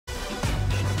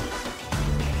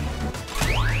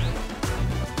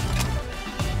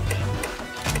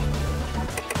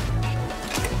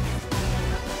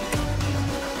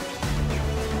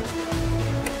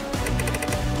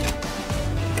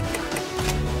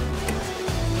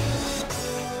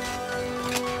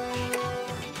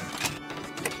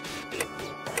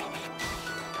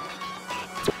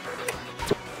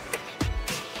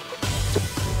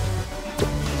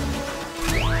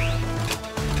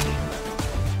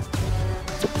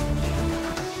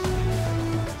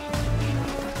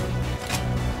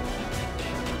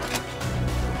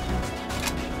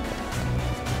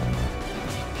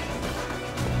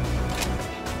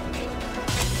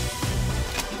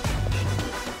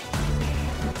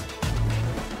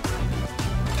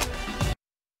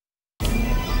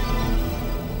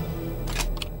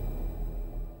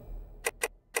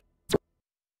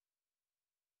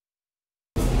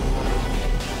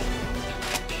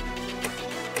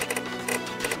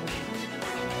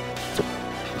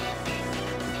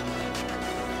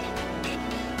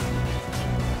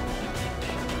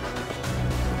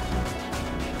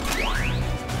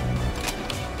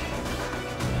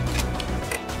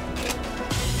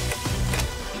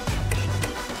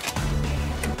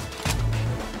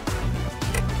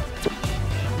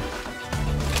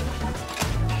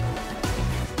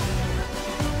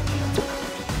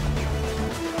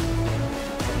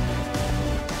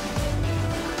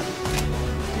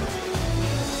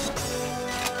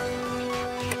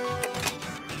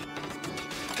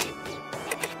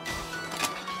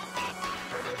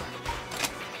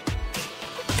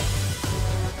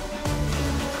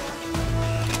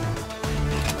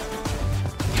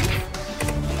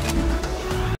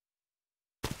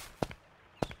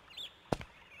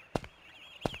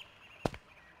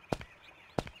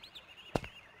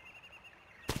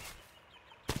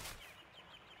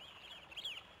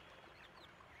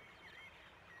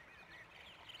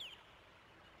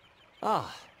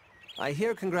Ah, I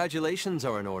hear congratulations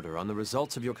are in order on the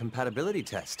results of your compatibility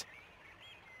test.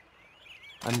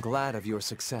 I'm glad of your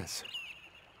success.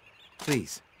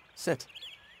 Please, sit.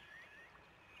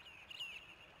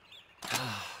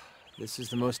 This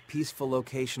is the most peaceful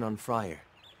location on Friar.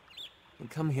 I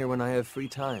come here when I have free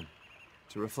time,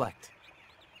 to reflect.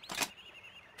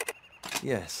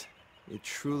 Yes, it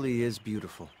truly is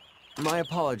beautiful. My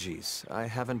apologies, I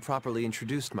haven't properly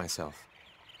introduced myself.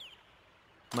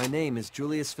 My name is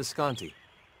Julius Visconti.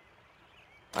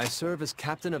 I serve as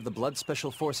captain of the Blood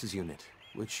Special Forces unit,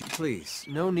 which, please,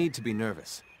 no need to be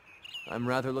nervous. I'm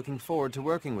rather looking forward to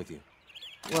working with you.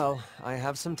 Well, I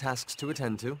have some tasks to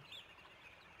attend to.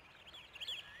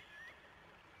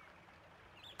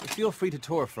 Feel free to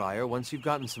tour Friar once you've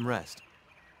gotten some rest.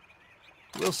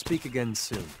 We'll speak again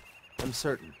soon, I'm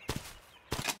certain.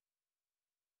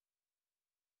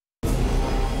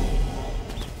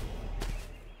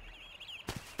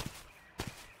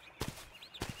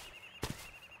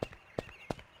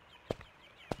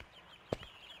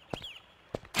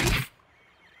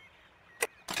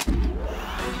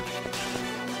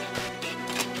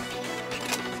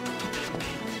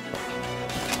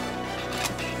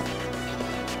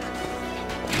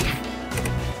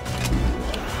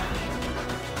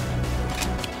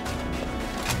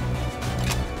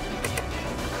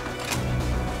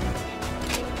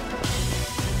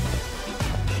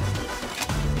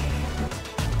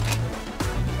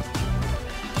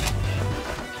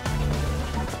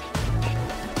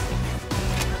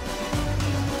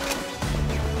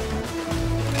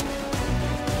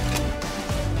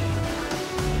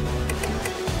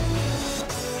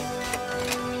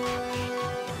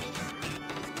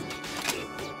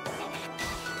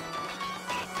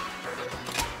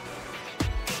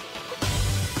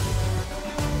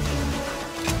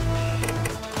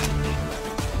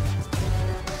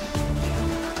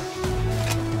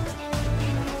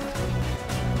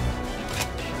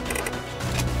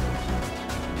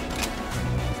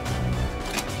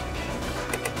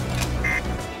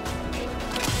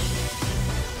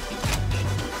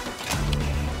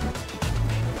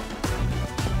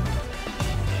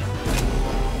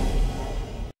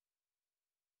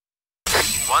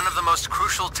 One of the most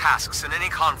crucial tasks in any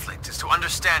conflict is to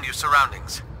understand your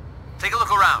surroundings. Take a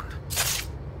look around.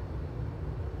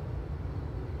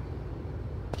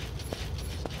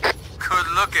 Good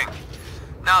looking.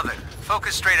 Now then,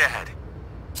 focus straight ahead.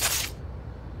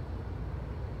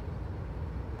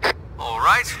 All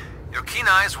right, your keen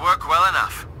eyes work well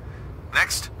enough.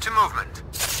 Next, to movement.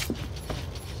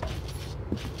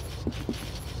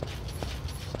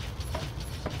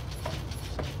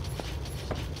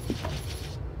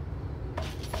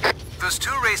 Those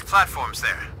two raised platforms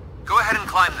there. Go ahead and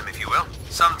climb them if you will.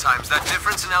 Sometimes that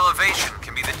difference in elevation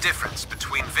can be the difference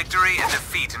between victory and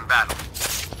defeat in battle.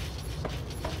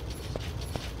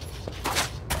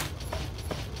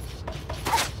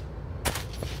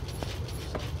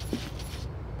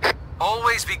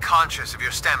 Always be conscious of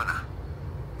your stamina.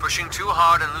 Pushing too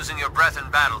hard and losing your breath in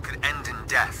battle could end in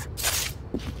death.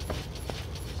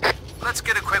 Let's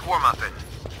get a quick warm-up in.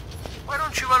 Why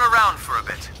don't you run around for a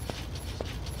bit?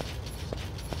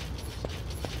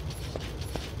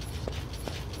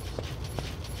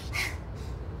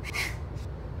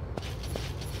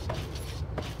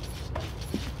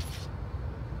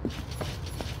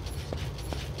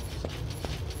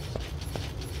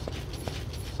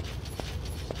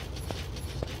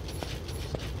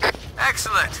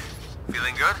 Excellent.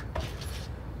 Feeling good?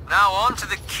 Now on to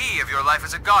the key of your life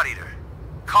as a God Eater.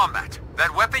 Combat.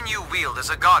 That weapon you wield is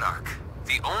a God Arc,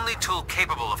 the only tool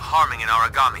capable of harming an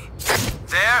origami.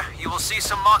 There, you will see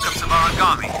some mock-ups of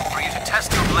origami for you to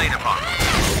test your blade upon.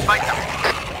 Fight them.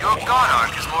 Your God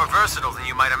Arc is more versatile than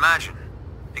you might imagine.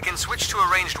 It can switch to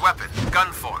a ranged weapon,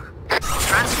 gun form.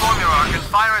 Transform your arc and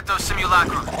fire at those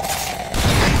simulacrum.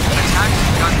 Attacks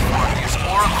in gun form use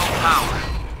oracle power.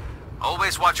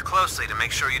 Always watch closely to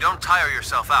make sure you don't tire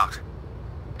yourself out.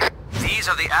 These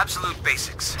are the absolute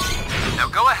basics. Now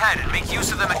go ahead and make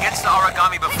use of them against the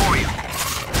origami before you.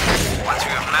 Once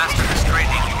you have mastered this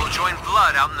training, you will join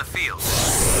blood out in the field,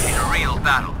 in a real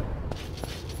battle.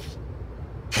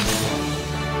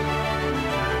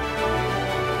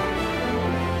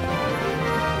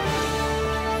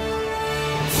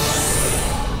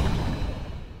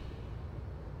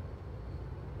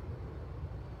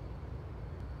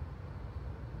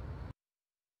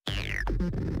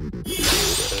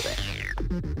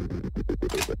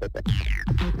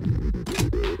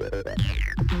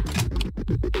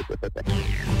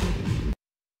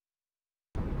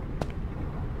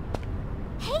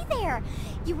 Hey there!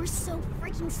 You were so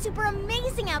freaking super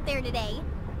amazing out there today!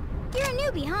 You're a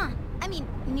newbie, huh? I mean,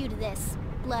 new to this.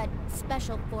 Blood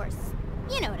Special Force.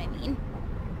 You know what I mean.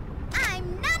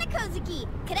 I'm Nana Kozuki,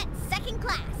 Cadet 2nd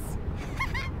Class.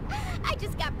 I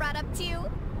just got brought up too.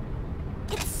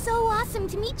 It's so awesome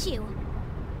to meet you.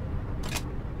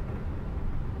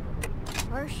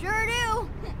 For sure do.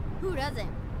 Who doesn't?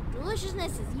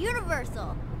 Deliciousness is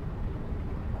universal.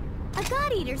 A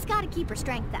god eater's gotta keep her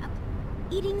strength up.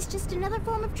 Eating's just another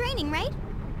form of training, right?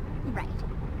 Right.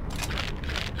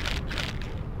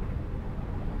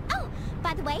 Oh,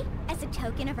 by the way, as a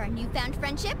token of our newfound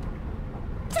friendship,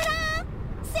 ta-da!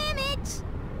 Sandwich!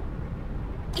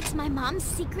 It's my mom's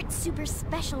secret super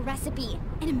special recipe.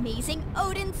 An amazing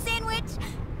Odin sandwich.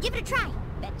 Give it a try.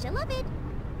 Bet you'll love it.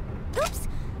 Oops!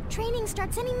 Training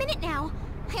starts any minute now.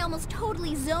 I almost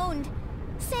totally zoned.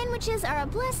 Sandwiches are a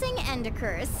blessing and a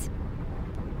curse.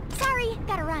 Sorry,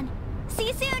 gotta run. See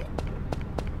you soon!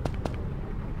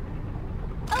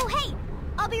 Oh, hey!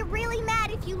 I'll be really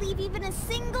mad if you leave even a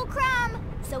single crumb,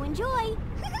 so enjoy!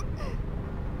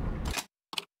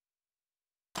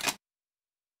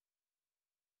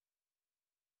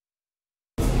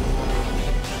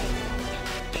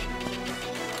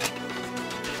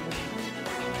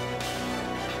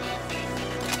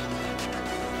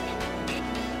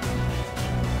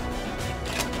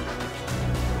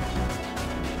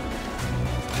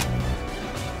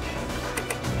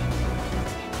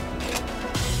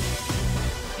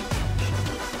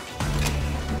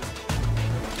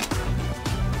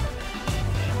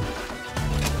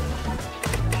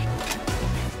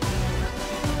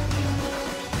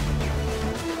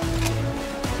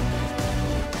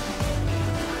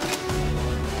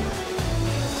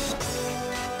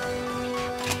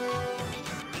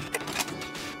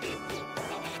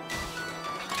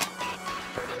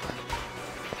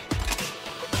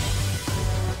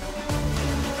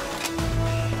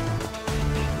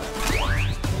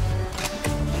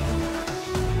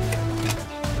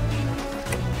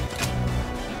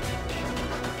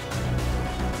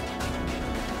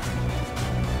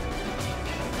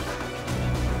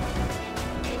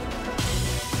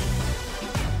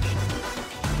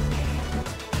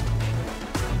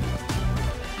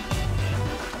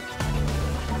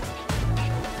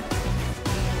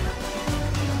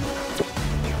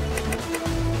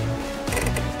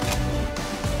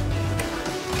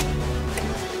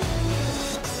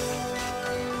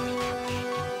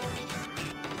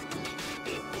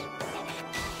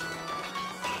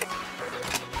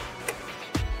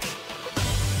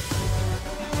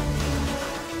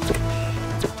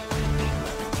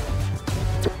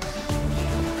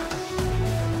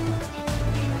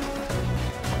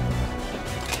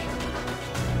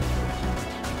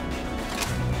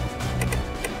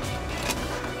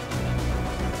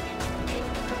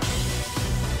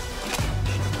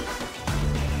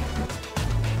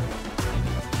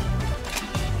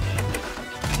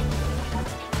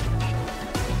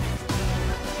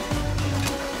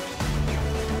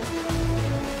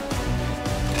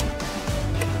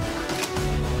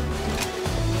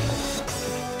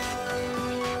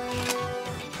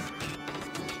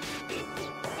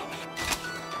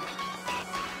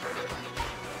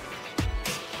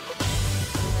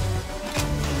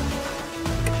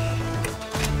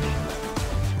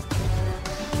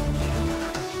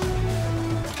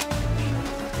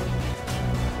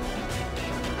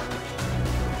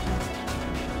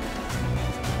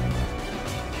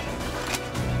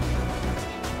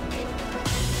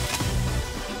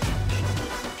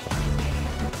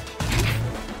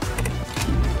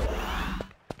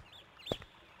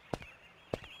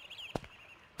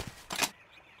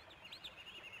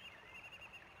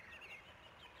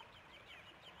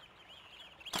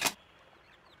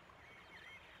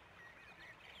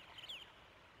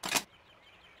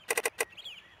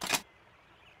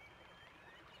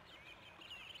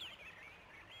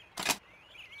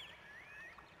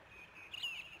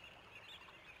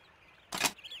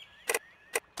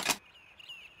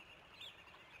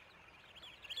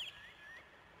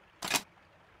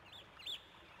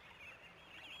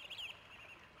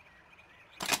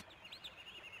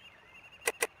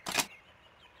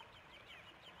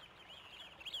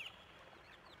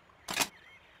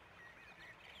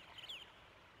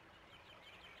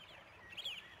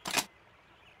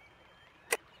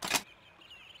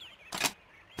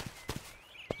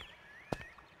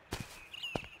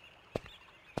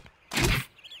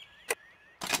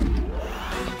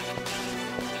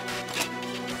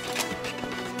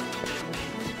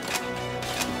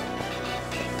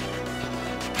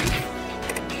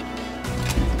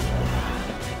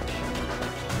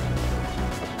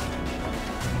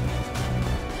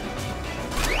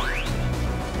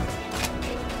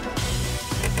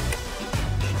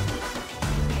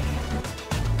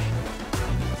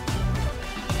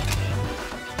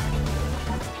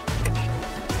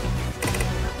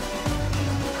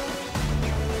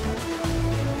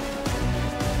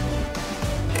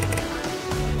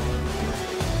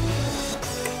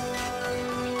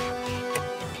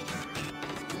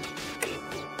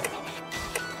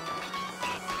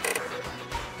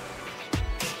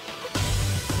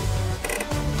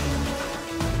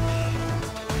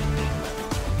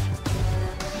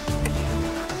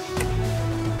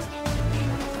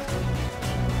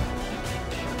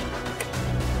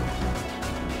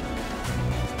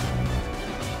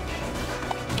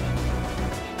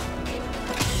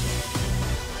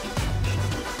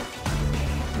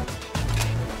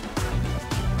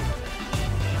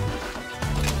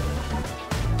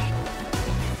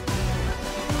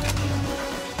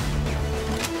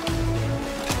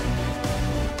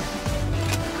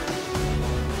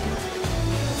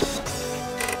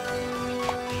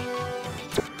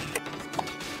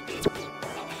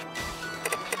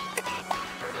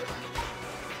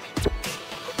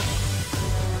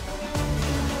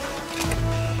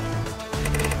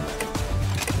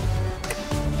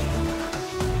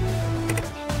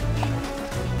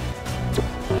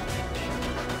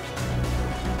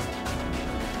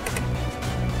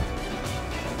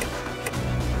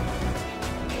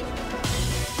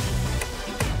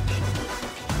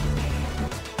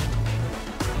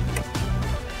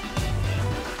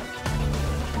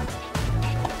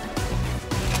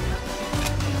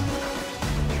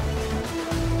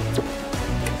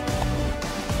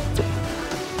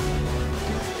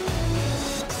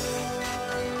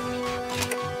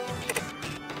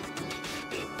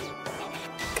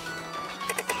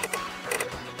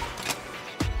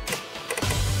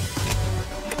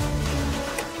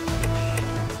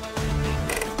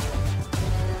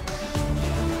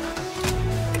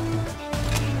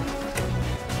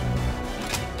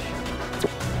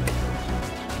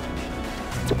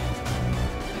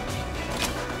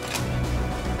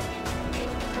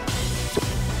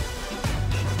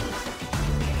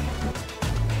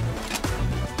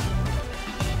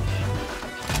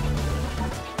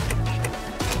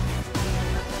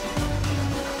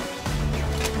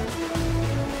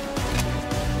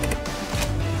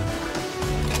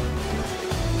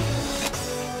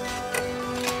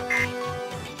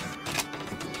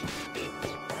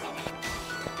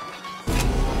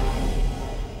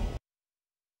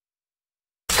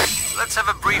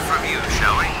 brief review,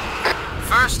 shall we?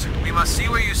 First, we must see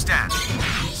where you stand.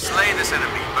 Slay this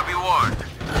enemy, but be warned.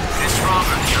 It is stronger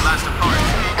than your last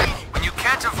opponent. When you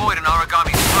can't avoid an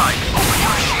origami strike, open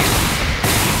your shield.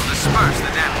 It will disperse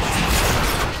the damage.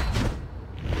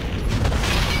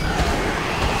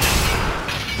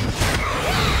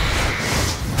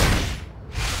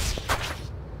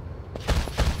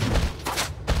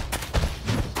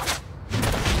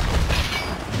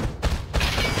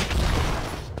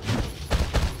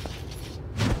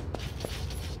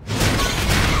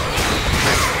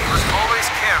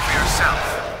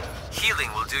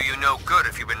 Healing will do you no good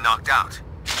if you've been knocked out.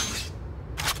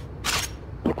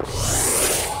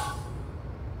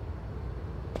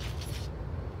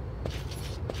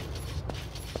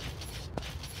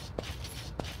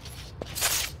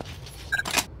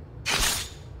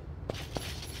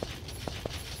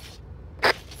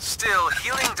 Still,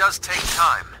 healing does take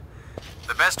time.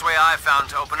 The best way I've found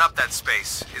to open up that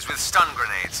space is with stun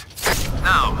grenades.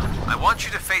 Now, I want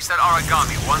you to face that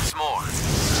origami once more.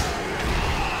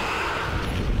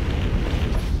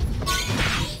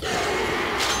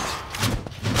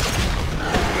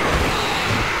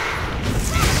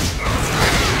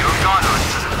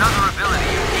 Another ability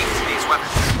unique to these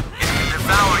weapons. It can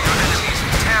devour your enemies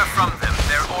and tear from them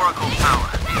their oracle power.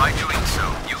 By doing so,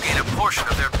 you gain a portion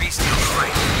of their bestial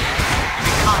strength. You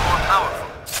become more powerful.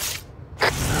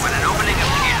 When an opening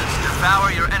appears, devour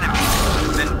your enemies,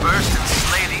 then burst and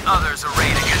slay the others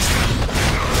arrayed against you.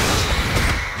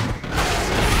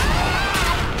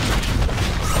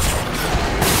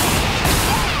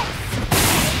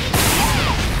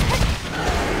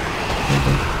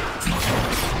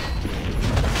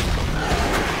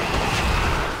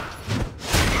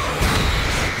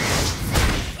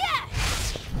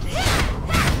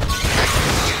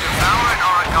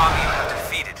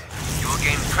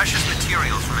 Precious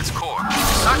materials from its core.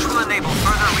 Such will enable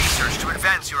further research to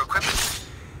advance your equipment.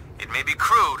 It may be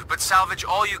crude, but salvage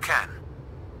all you can.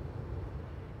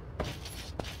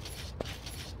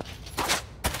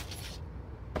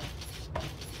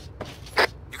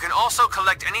 You can also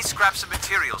collect any scraps of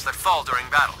materials that fall during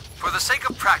battle. For the sake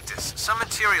of practice, some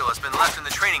material has been left in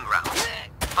the training ground.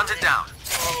 Hunt it down.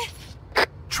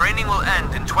 Training will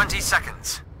end in 20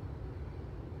 seconds.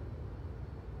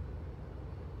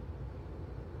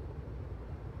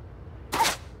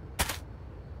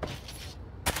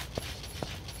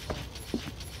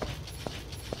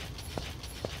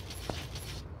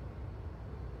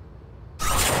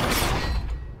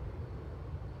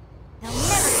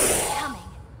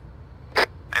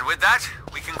 With that,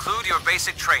 we conclude your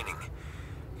basic training.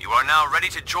 You are now ready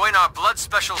to join our Blood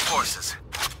Special Forces.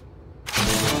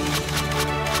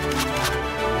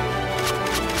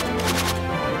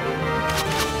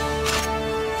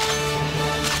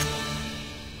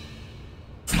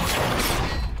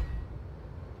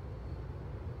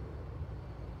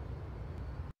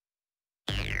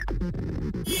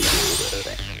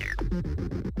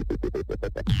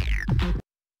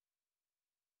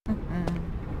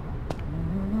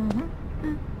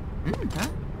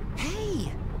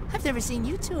 Hey, I've never seen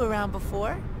you two around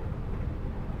before.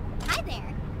 Hi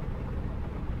there.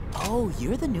 Oh,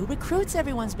 you're the new recruits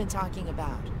everyone's been talking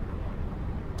about.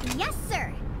 Yes,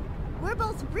 sir. We're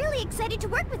both really excited to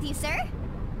work with you, sir.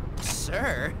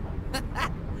 Sir?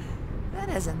 That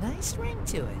has a nice ring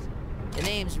to it. The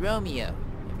name's Romeo.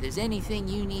 If there's anything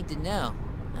you need to know,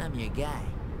 I'm your guy.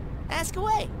 Ask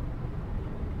away.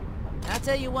 I'll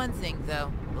tell you one thing,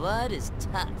 though. Blood is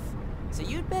tough. So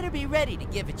you'd better be ready to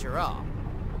give it your all.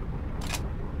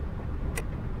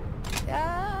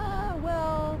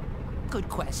 Well, good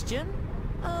question.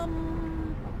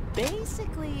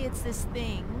 Basically it's this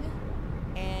thing,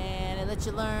 and it lets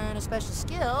you learn a special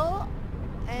skill,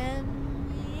 and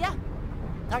yeah,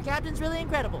 our captain's really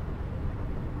incredible.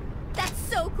 That's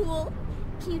so cool.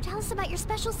 Can you tell us about your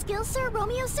special skill, sir,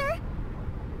 Romeo, sir?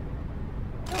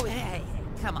 Oh, hey,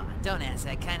 come on, don't ask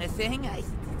that kind of thing.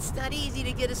 It's not easy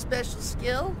to get a special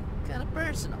skill. Kind of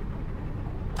personal.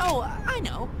 Oh, I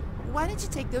know. Why don't you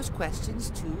take those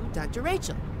questions to Dr.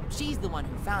 Rachel? She's the one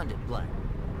who founded Blood.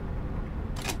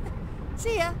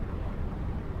 See ya.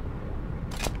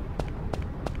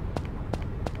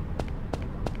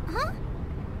 Huh?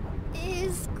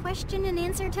 Is question and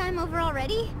answer time over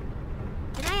already?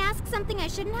 Did I ask something I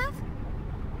shouldn't have?